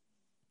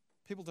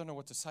 People don't know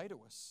what to say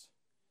to us.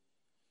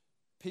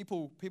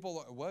 People are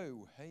like,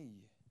 whoa, hey,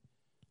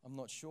 I'm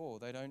not sure.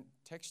 They don't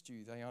text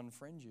you. They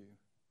unfriend you.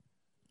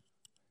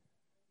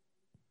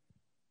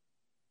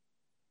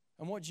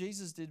 And what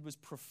Jesus did was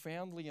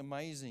profoundly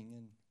amazing.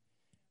 And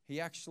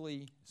he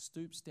actually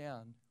stoops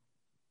down.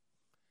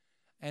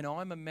 And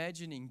I'm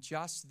imagining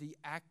just the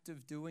act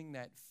of doing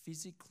that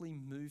physically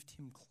moved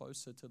him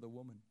closer to the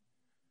woman.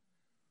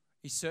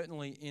 He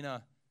certainly, in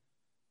a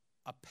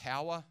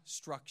power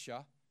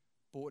structure,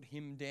 brought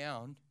him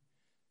down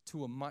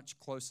to a much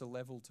closer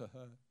level to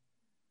her.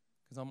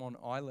 Because I'm on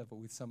eye level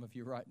with some of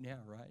you right now,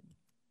 right?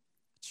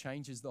 It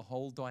changes the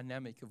whole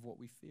dynamic of what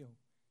we feel.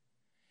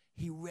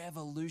 He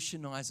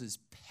revolutionizes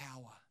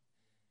power.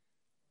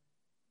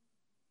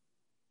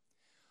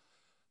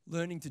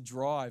 Learning to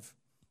drive.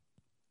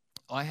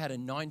 I had a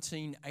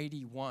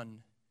 1981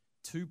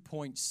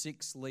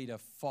 2.6 litre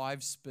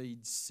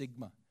 5-speed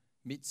Sigma,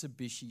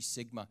 Mitsubishi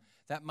Sigma.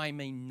 That may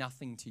mean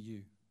nothing to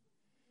you,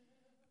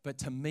 but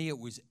to me it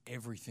was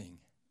everything.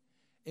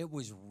 It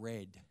was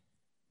red.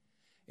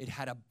 It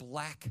had a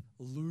black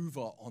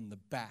louver on the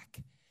back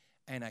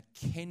and a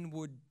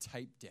Kenwood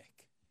tape deck.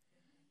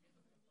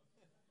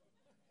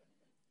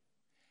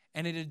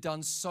 And it had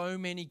done so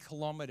many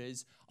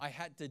kilometers, I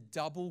had to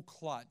double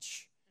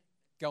clutch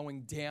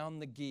going down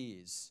the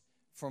gears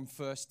from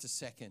first to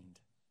second.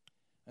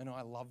 And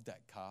I loved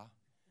that car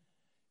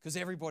because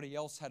everybody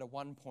else had a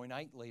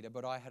 1.8 litre,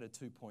 but I had a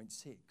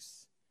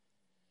 2.6.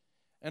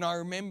 And I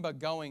remember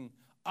going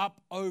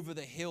up over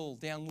the hill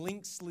down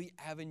Linksley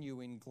Avenue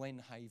in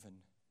Glen Haven.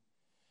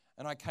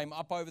 And I came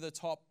up over the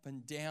top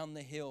and down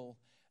the hill,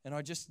 and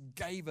I just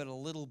gave it a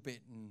little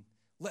bit and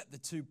let the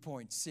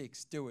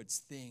 2.6 do its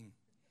thing.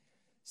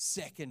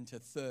 Second to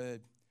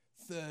third,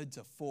 third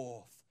to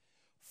fourth,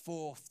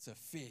 fourth to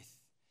fifth,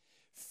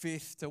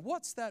 fifth to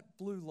what's that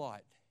blue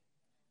light?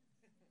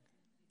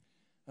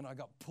 And I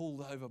got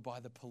pulled over by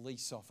the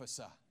police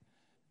officer.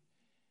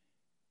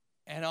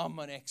 And I'm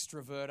an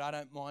extrovert. I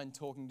don't mind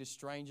talking to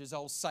strangers.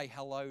 I'll say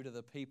hello to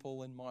the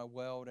people in my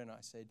world. And I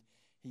said,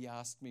 he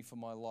asked me for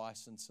my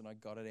license and I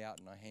got it out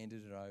and I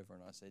handed it over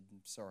and I said,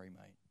 sorry,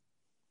 mate.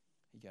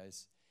 He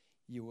goes,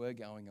 you were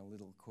going a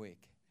little quick.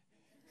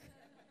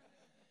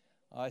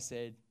 I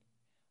said,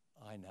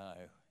 I know.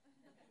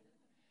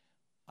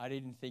 I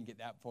didn't think at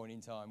that point in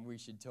time we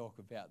should talk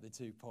about the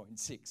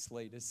 2.6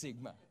 litre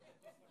Sigma.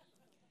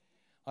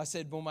 I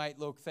said, well, mate,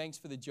 look, thanks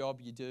for the job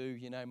you do.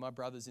 You know, my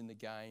brother's in the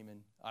game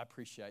and I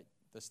appreciate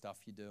the stuff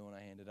you do. And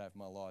I handed over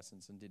my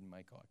license and didn't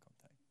make eye contact.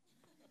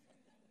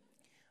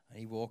 And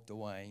he walked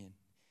away and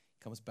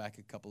comes back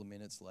a couple of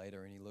minutes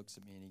later and he looks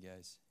at me and he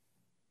goes,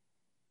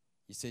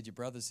 you said your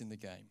brother's in the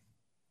game.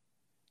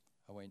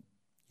 I went,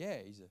 yeah,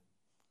 he's a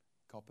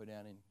copper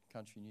down in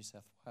country New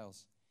South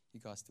Wales.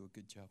 You guys do a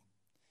good job.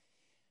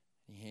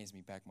 And he hands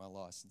me back my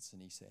license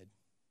and he said,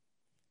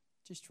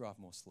 just drive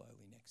more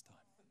slowly next time.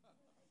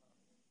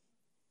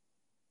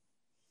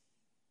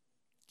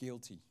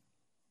 Guilty.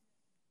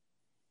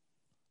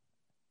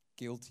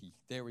 Guilty.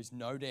 There is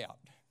no doubt.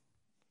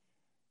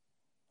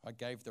 I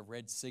gave the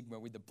red Sigma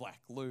with the black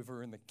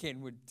louver and the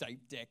Kenwood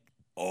tape deck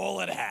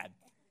all it had.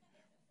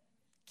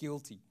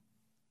 Guilty.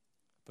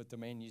 But the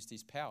man used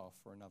his power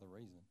for another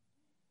reason.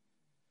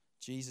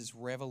 Jesus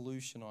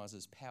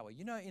revolutionizes power.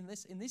 You know, in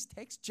this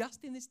text,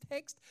 just in this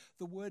text,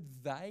 the word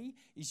they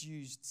is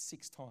used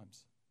 6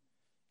 times.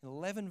 In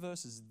 11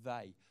 verses,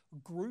 they.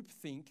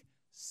 Groupthink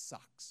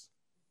sucks.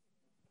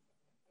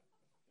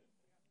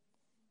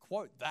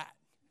 Quote that.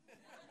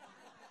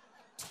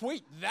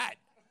 Tweet that.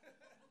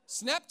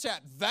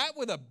 Snapchat that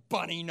with a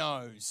bunny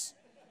nose.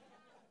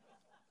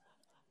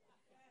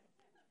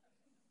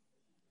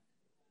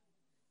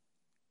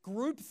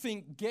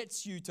 Groupthink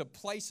gets you to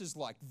places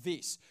like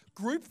this.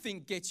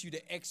 Groupthink gets you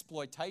to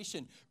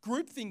exploitation.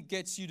 Groupthink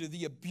gets you to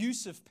the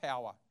abuse of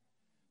power.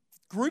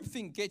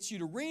 Groupthink gets you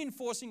to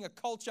reinforcing a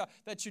culture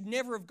that should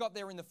never have got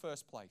there in the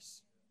first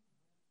place.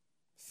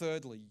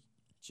 Thirdly,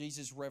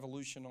 Jesus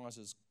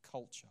revolutionizes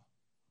culture.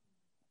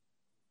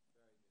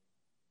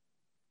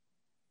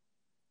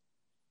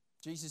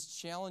 Jesus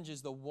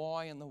challenges the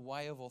why and the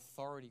way of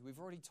authority. We've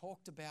already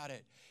talked about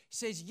it. He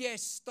says,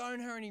 yes,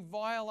 stone her and he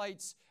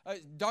violates,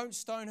 don't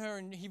stone her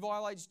and he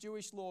violates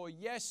Jewish law.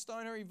 Yes,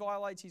 stone her, he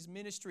violates his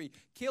ministry.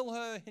 Kill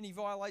her and he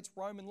violates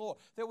Roman law.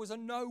 There was a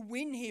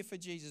no-win here for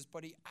Jesus,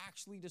 but he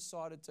actually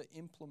decided to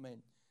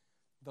implement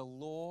the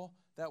law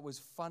that was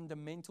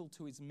fundamental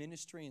to his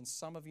ministry. And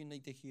some of you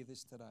need to hear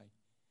this today.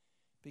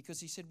 Because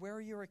he said, where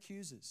are your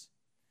accusers?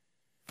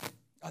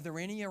 Are there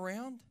any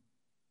around?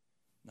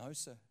 No,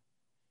 sir.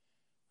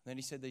 Then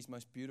he said these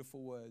most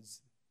beautiful words,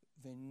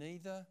 then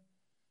neither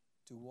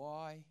do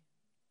I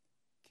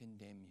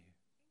condemn you.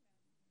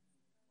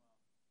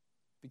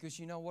 Because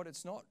you know what?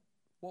 It's not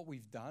what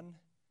we've done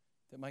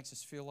that makes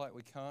us feel like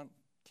we can't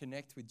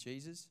connect with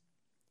Jesus.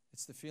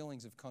 It's the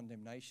feelings of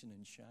condemnation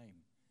and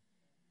shame.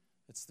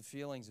 It's the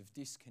feelings of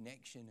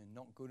disconnection and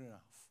not good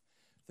enough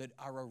that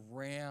are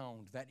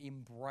around, that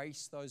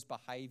embrace those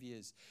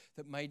behaviors,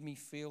 that made me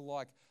feel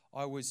like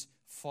I was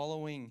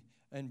following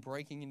and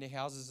breaking into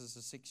houses as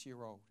a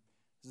 6-year-old.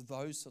 It's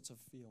those sorts of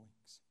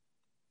feelings.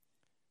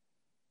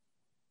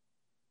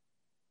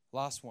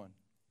 Last one.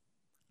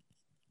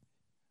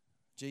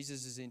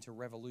 Jesus is into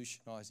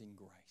revolutionizing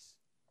grace.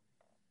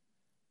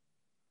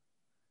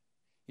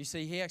 You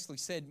see, he actually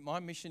said, my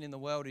mission in the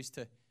world is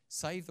to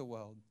save the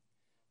world,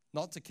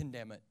 not to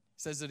condemn it. He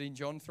says it in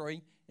John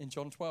 3 and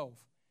John 12.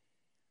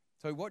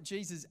 So what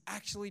Jesus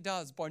actually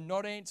does by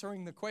not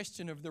answering the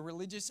question of the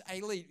religious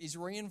elite is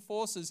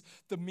reinforces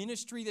the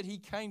ministry that he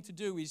came to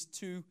do is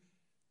to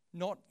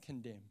not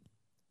condemn,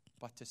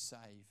 but to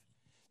save,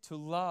 to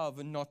love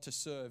and not to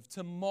serve,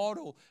 to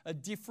model a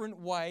different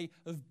way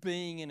of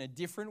being and a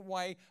different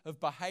way of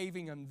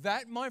behaving. And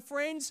that, my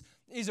friends,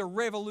 is a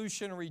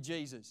revolutionary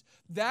Jesus.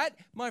 That,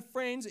 my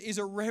friends, is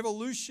a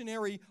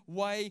revolutionary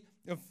way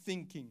of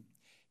thinking.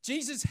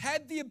 Jesus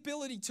had the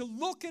ability to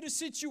look at a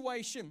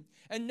situation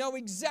and know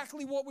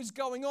exactly what was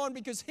going on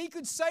because he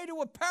could say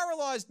to a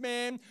paralyzed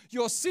man,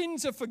 your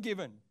sins are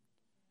forgiven.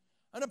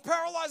 And a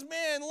paralyzed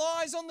man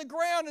lies on the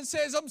ground and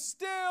says, I'm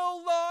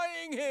still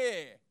lying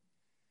here.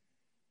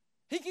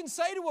 He can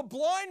say to a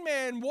blind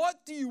man,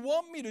 what do you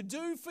want me to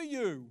do for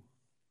you?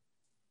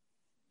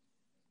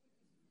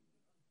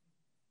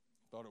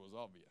 Thought it was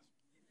obvious.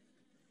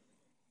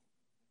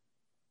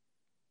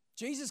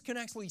 Jesus can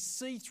actually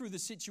see through the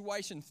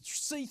situation,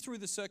 see through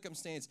the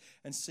circumstance,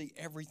 and see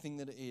everything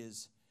that it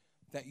is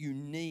that you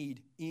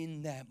need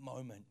in that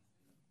moment.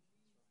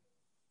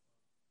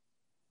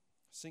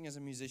 Singers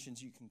and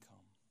musicians, you can come.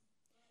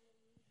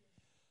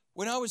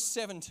 When I was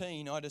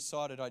 17, I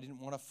decided I didn't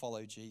want to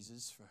follow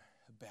Jesus for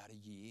about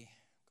a year.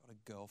 Got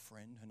a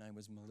girlfriend. Her name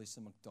was Melissa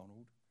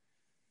McDonald.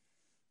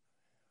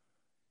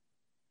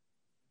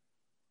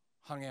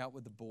 Hung out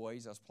with the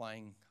boys. I was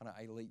playing kind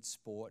of elite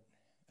sport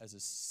as a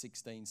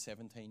 16,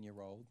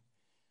 17-year-old.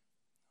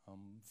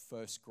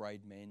 First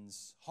grade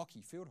men's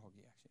hockey, field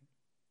hockey actually.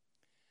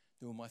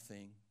 Doing my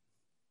thing.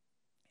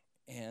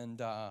 And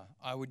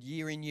I would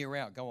year in, year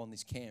out go on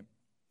this camp.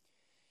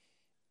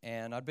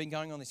 And I'd been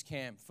going on this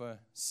camp for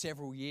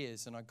several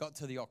years, and I got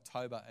to the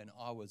October and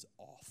I was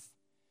off.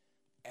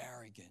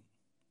 Arrogant,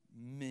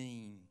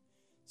 mean,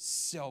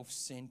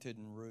 self-centered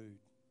and rude.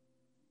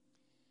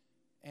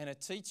 And a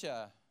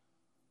teacher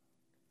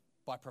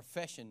by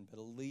profession, but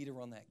a leader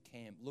on that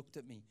camp, looked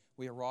at me.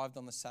 We arrived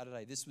on the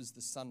Saturday. This was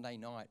the Sunday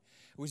night.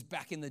 It was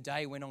back in the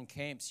day when on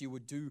camps you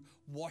would do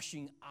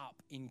washing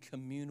up in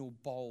communal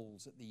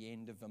bowls at the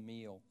end of a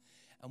meal.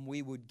 And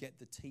we would get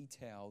the tea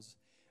towels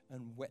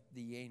and wet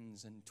the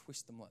ends and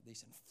twist them like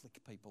this and flick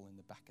people in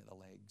the back of the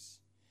legs.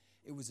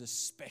 It was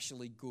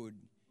especially good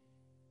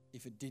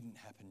if it didn't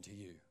happen to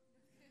you.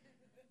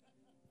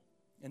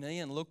 And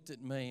Ian looked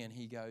at me and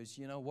he goes,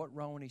 you know what,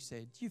 Rohan? He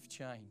said, you've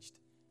changed.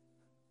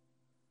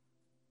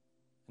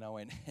 And I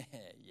went,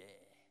 yeah.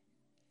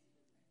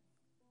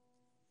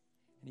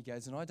 And he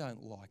goes, and I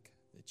don't like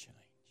the change.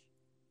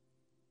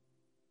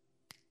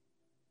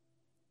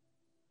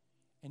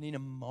 And in a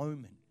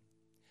moment,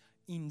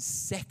 in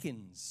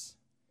seconds,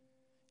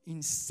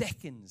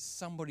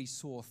 somebody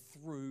saw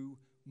through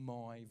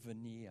my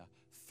veneer,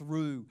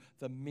 through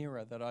the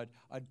mirror that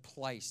I'd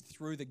placed,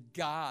 through the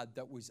guard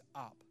that was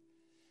up.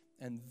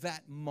 And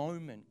that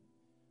moment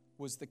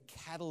was the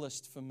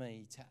catalyst for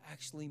me to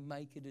actually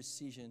make a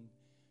decision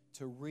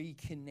to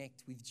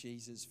reconnect with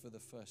Jesus for the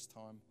first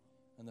time,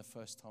 and the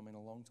first time in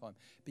a long time,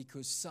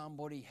 because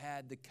somebody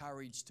had the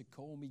courage to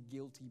call me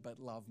guilty but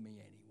love me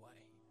anyway.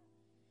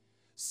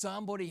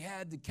 Somebody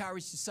had the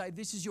courage to say,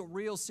 this is your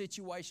real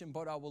situation,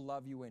 but I will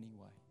love you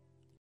anyway.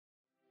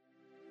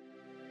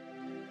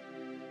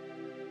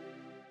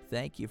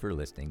 Thank you for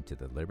listening to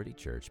the Liberty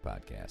Church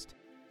podcast.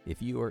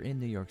 If you are in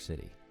New York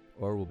City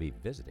or will be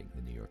visiting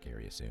the New York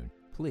area soon,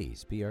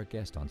 please be our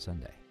guest on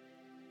Sunday.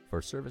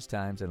 For service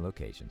times and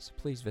locations,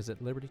 please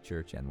visit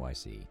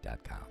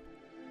libertychurchnyc.com.